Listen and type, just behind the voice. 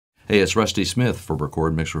Hey, it's Rusty Smith for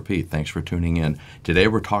Record, Mix, Repeat. Thanks for tuning in. Today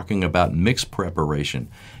we're talking about mix preparation,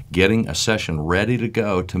 getting a session ready to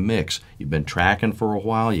go to mix. You've been tracking for a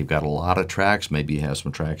while, you've got a lot of tracks, maybe you have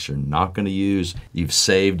some tracks you're not going to use, you've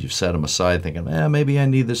saved, you've set them aside thinking, maybe I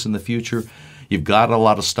need this in the future. You've got a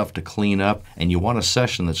lot of stuff to clean up, and you want a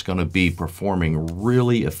session that's going to be performing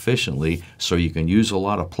really efficiently so you can use a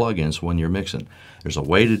lot of plugins when you're mixing. There's a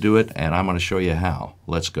way to do it, and I'm going to show you how.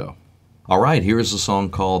 Let's go. All right, here's a song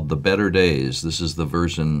called The Better Days. This is the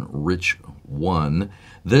version Rich 1.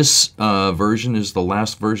 This version is the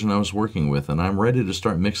last version I was working with, and I'm ready to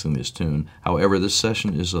start mixing this tune. However, this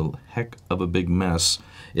session is a heck of a big mess.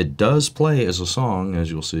 It does play as a song,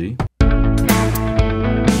 as you'll see.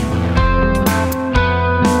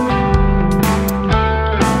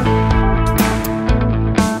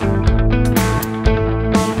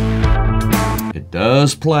 It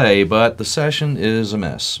does play, but the session is a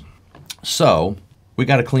mess. So, we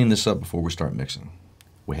got to clean this up before we start mixing.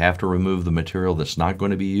 We have to remove the material that's not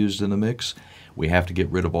going to be used in the mix. We have to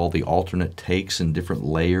get rid of all the alternate takes and different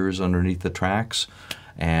layers underneath the tracks.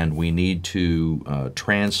 And we need to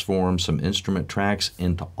transform some instrument tracks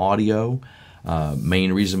into audio.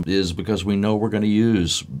 Main reason is because we know we're going to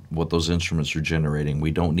use what those instruments are generating.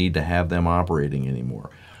 We don't need to have them operating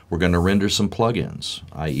anymore. We're going to render some plugins,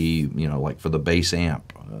 i.e., like for the bass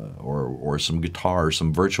amp or some guitar,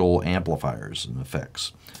 some virtual amplifiers and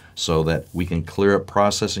effects, so that we can clear up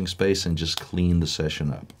processing space and just clean the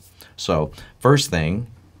session up. So, first thing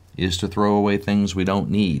is to throw away things we don't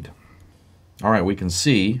need. All right, we can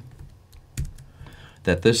see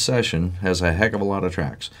that this session has a heck of a lot of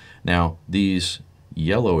tracks. Now, these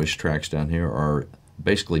yellowish tracks down here are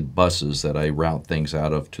basically buses that I route things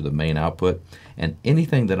out of to the main output, and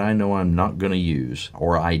anything that I know I'm not going to use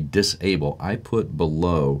or I disable, I put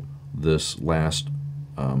below this last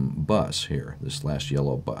bus here, this last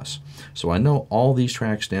yellow bus. So I know all these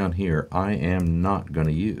tracks down here I am not going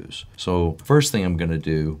to use. So first thing I'm going to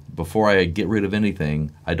do before I get rid of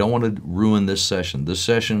anything, I don't want to ruin this session. This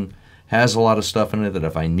session has a lot of stuff in it that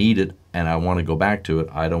if I need it and I want to go back to it,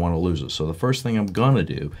 I don't want to lose it. So the first thing I'm going to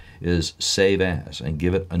do is save as and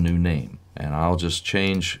give it a new name. And I'll just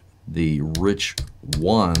change the Rich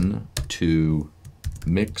 1 to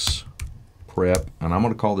Mix Prep. And I'm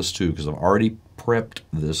going to call this 2 because I've already prepped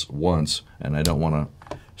this once and I don't want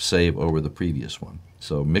to save over the previous one.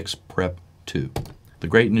 So Mix Prep 2. The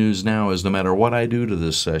great news now is no matter what I do to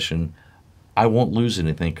this session, I won't lose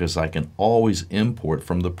anything because I can always import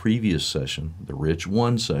from the previous session, the Rich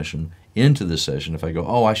 1 session, into this session. If I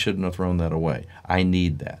go, I shouldn't have thrown that away. I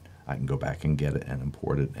need that. I can go back and get it and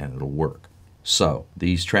import it and it'll work. So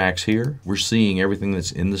these tracks here, we're seeing everything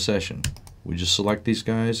that's in the session. We just select these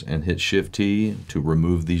guys and hit Shift-T to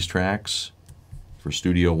remove these tracks. For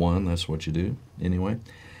Studio One, that's what you do anyway.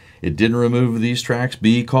 It didn't remove these tracks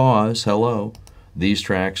because, hello, these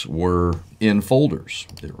tracks were in folders.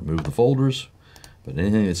 It removed the folders, but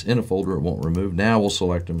anything that's in a folder it won't remove. Now we'll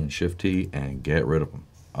select them and Shift-T and get rid of them.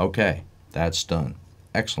 Okay, that's done.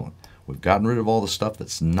 Excellent. We've gotten rid of all the stuff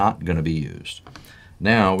that's not going to be used.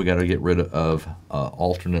 Now we got to get rid of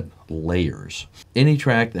alternate layers. Any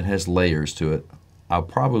track that has layers to it, I'll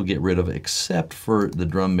probably get rid of, except for the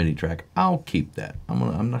drum MIDI track. I'll keep that.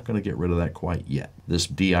 I'm not going to get rid of that quite yet. This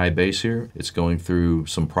DI bass here, it's going through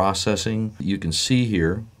some processing. You can see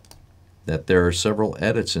here that there are several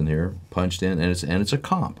edits in here punched in, and it's a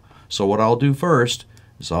comp. So what I'll do first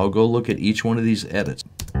is I'll go look at each one of these edits.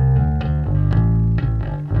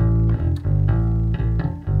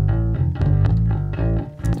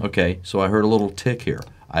 Okay, so I heard a little tick here.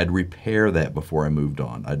 I'd repair that before I moved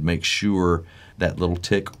on. I'd make sure that little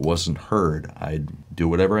tick wasn't heard. I'd do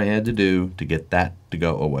whatever I had to do to get that to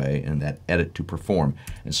go away and that edit to perform.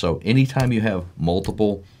 And so anytime you have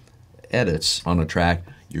multiple edits on a track,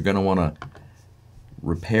 you're going to want to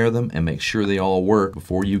repair them and make sure they all work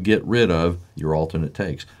before you get rid of your alternate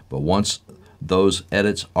takes. But once those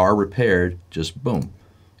edits are repaired, just boom,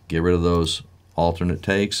 get rid of those alternate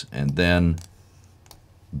takes and then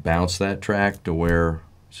bounce that track to where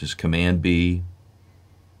it's just Command B.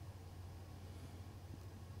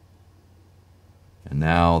 And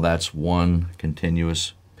now that's one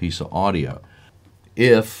continuous piece of audio.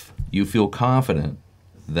 If you feel confident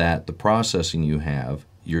that the processing you have,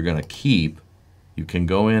 you're going to keep, you can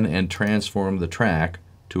go in and transform the track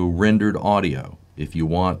to rendered audio. If you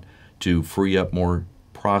want to free up more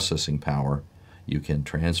processing power, you can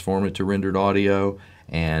transform it to rendered audio,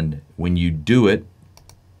 and when you do it,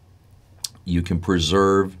 you can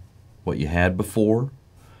preserve what you had before,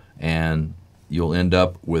 and you'll end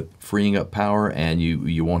up with freeing up power, and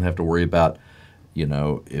you won't have to worry about you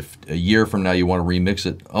know, if a year from now you want to remix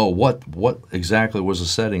it, oh, what exactly was the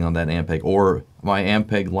setting on that Ampeg? Or my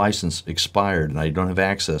Ampeg license expired and I don't have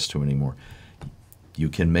access to it anymore. You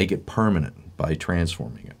can make it permanent by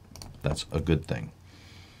transforming it. That's a good thing.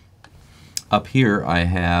 Up here I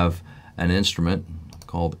have an instrument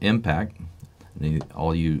called Impact.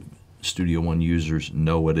 All you Studio One users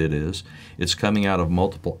know what it is. It's coming out of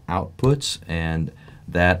multiple outputs, and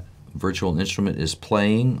that virtual instrument is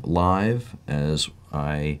playing live as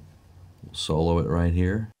I solo it right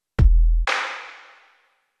here.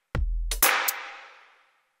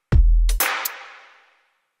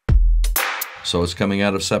 So it's coming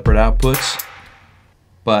out of separate outputs,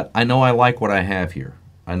 but I know I like what I have here.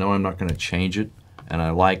 I know I'm not going to change it, and I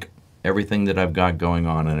like everything that I've got going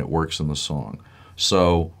on, and it works in the song.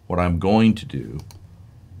 So what I'm going to do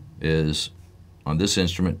is, on this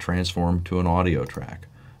instrument, transform to an audio track.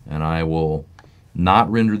 And I will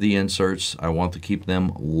not render the inserts. I want to keep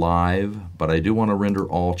them live, but I do want to render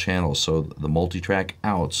all channels, so the multi-track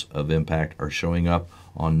outs of Impact are showing up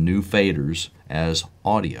on new faders as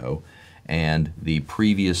audio, and the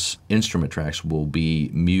previous instrument tracks will be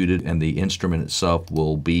muted and the instrument itself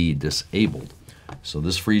will be disabled. So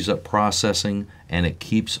this frees up processing, and it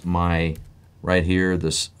keeps my, right here,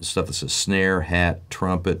 this stuff that says snare, hat,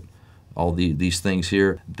 trumpet, all these things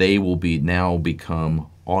here, they will be now become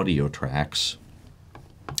audio tracks.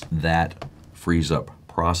 That frees up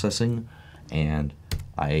processing, and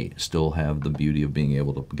I still have the beauty of being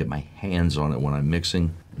able to get my hands on it when I'm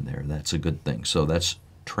mixing. And there, that's a good thing. So that's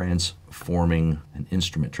transforming an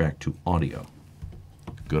instrument track to audio.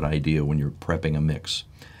 Good idea when you're prepping a mix.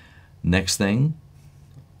 Next thing,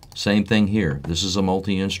 same thing here. This is a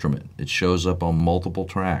multi-instrument. It shows up on multiple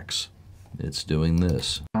tracks. It's doing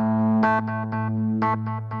this.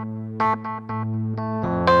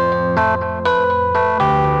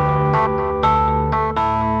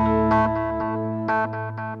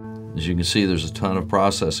 As you can see, there's a ton of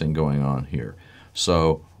processing going on here.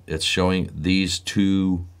 So it's showing these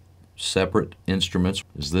two separate instruments.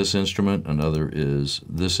 Is this instrument, another is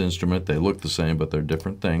this instrument. They look the same, but they're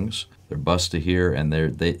different things. They're bus to here, and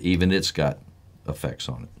even it's got effects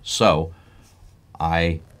on it. So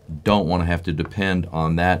I don't want to have to depend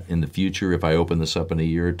on that in the future. If I open this up in a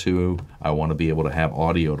year or two, I want to be able to have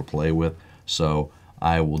audio to play with. So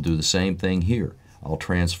I will do the same thing here. I'll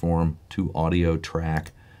transform to audio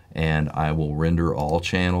track, and I will render all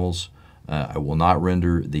channels. I will not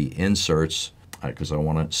render the inserts because I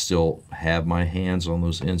want to still have my hands on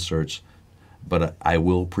those inserts, but I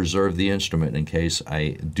will preserve the instrument in case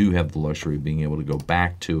I do have the luxury of being able to go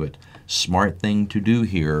back to it. Smart thing to do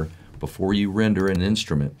here before you render an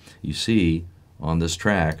instrument. You see on this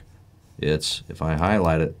track, if I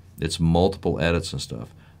highlight it, it's multiple edits and stuff.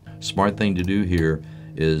 Smart thing to do here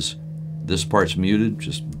is this part's muted,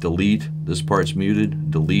 just delete. This part's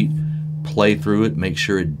muted, delete. Play through it, make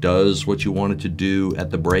sure it does what you want it to do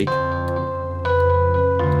at the break.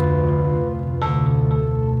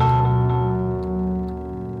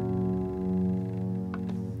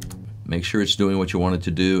 Make sure it's doing what you want it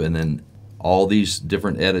to do, and then all these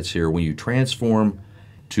different edits here, when you transform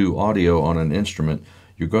to audio on an instrument,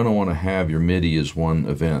 you're going to want to have your MIDI as one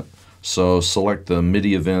event. So select the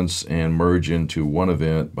MIDI events and merge into one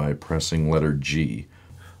event by pressing letter G.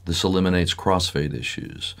 This eliminates crossfade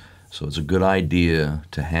issues. So it's a good idea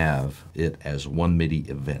to have it as one MIDI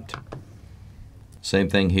event. Same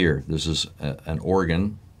thing here. This is an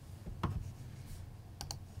organ, a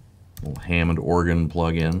little Hammond organ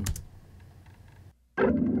plug-in.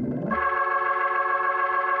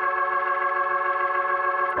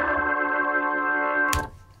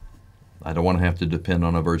 I don't want to have to depend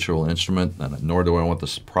on a virtual instrument, nor do I want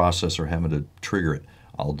this processor having to trigger it.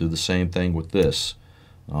 I'll do the same thing with this.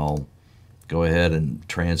 I'll go ahead and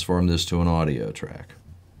transform this to an audio track,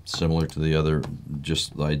 similar to the other,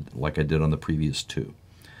 just like I did on the previous two.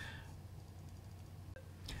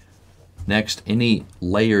 Next, any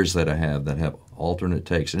layers that I have that have alternate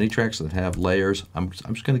takes, any tracks that have layers, I'm just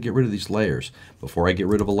going to get rid of these layers. Before I get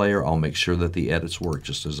rid of a layer, I'll make sure that the edits work,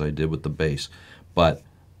 just as I did with the bass. But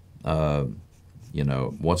you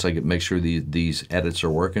know, once I make sure these edits are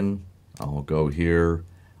working, I'll go here,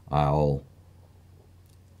 I'll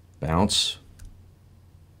bounce,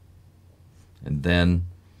 and then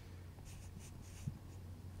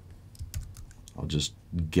I'll just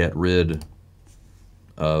get rid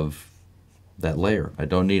of that layer. I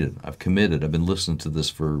don't need it. I've committed. I've been listening to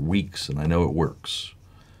this for weeks, and I know it works.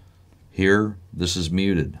 Here, this is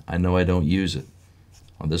muted. I know I don't use it.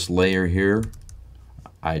 On this layer here,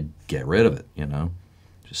 I get rid of it, you know.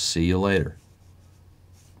 Just see you later.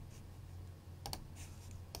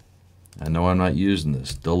 I know I'm not using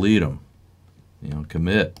this. Delete them.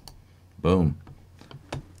 Commit. Boom.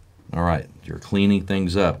 All right, you're cleaning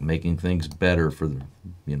things up, making things better for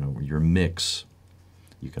your mix.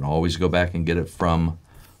 You can always go back and get it from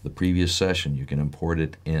the previous session. You can import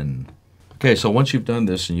it in. Okay, so once you've done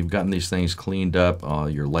this and you've gotten these things cleaned up,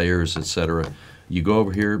 your layers, etc., you go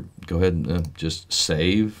over here, go ahead and just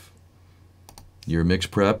save your mix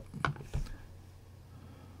prep.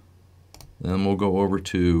 Then we'll go over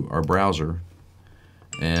to our browser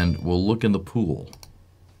and we'll look in the pool.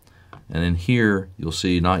 And in here, you'll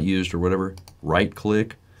see not used or whatever, right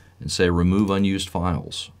click and say remove unused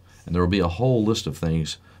files. And there will be a whole list of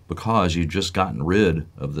things because you've just gotten rid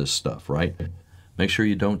of this stuff, right? Make sure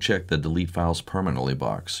you don't check the delete files permanently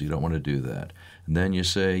box. You don't want to do that. And then you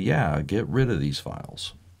say, yeah, get rid of these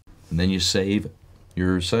files. And then you save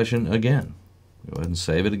your session again. Go ahead and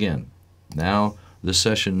save it again. Now this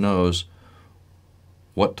session knows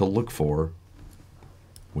what to look for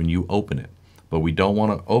when you open it. But we don't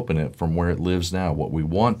want to open it from where it lives now. What we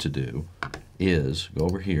want to do is go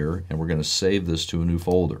over here and we're going to save this to a new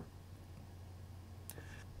folder.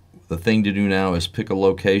 The thing to do now is pick a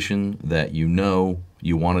location that you know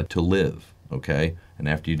you want it to live, okay? And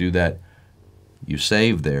after you do that, you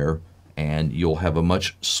save there and you'll have a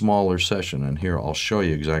much smaller session. And here I'll show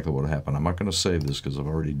you exactly what happened. I'm not going to save this because I've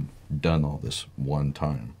already done all this one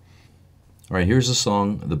time. All right, here's a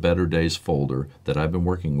song, the Better Days folder that I've been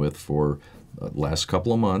working with for the last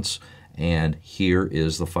couple of months, and here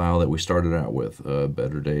is the file that we started out with,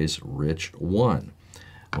 Better Days Rich 1.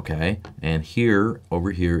 Okay, and here,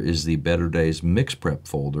 over here is the Better Days Mix Prep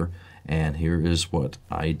folder, and here is what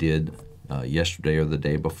I did yesterday or the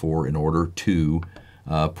day before in order to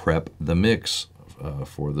prep the mix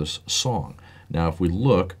for this song. Now if we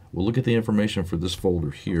look, we'll look at the information for this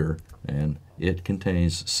folder here, and it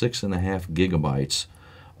contains 6.5 gigabytes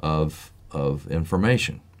of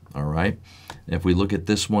information. All right. And if we look at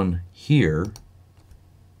this one here,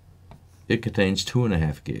 it contains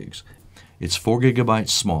 2.5 gigs. It's 4 gigabytes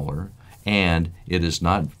smaller, and it is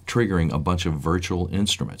not triggering a bunch of virtual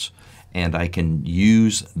instruments. And I can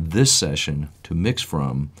use this session to mix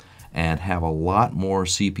from and have a lot more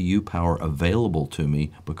CPU power available to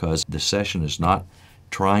me because the session is not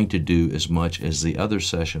trying to do as much as the other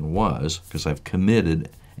session was, because I've committed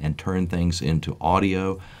and turned things into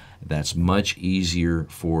audio. That's much easier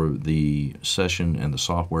for the session and the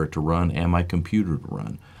software to run and my computer to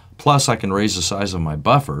run. Plus, I can raise the size of my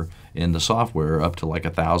buffer in the software up to like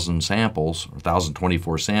 1,000 samples, or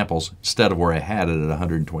 1,024 samples, instead of where I had it at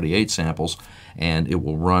 128 samples, and it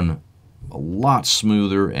will run a lot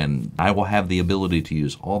smoother, and I will have the ability to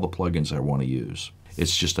use all the plugins I want to use.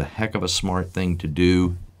 It's just a heck of a smart thing to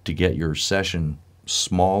do to get your session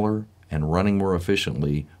smaller and running more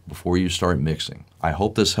efficiently before you start mixing. I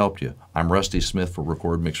hope this helped you. I'm Rusty Smith for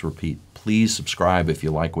Record, Mix, Repeat. Please subscribe if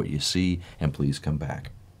you like what you see, and please come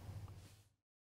back.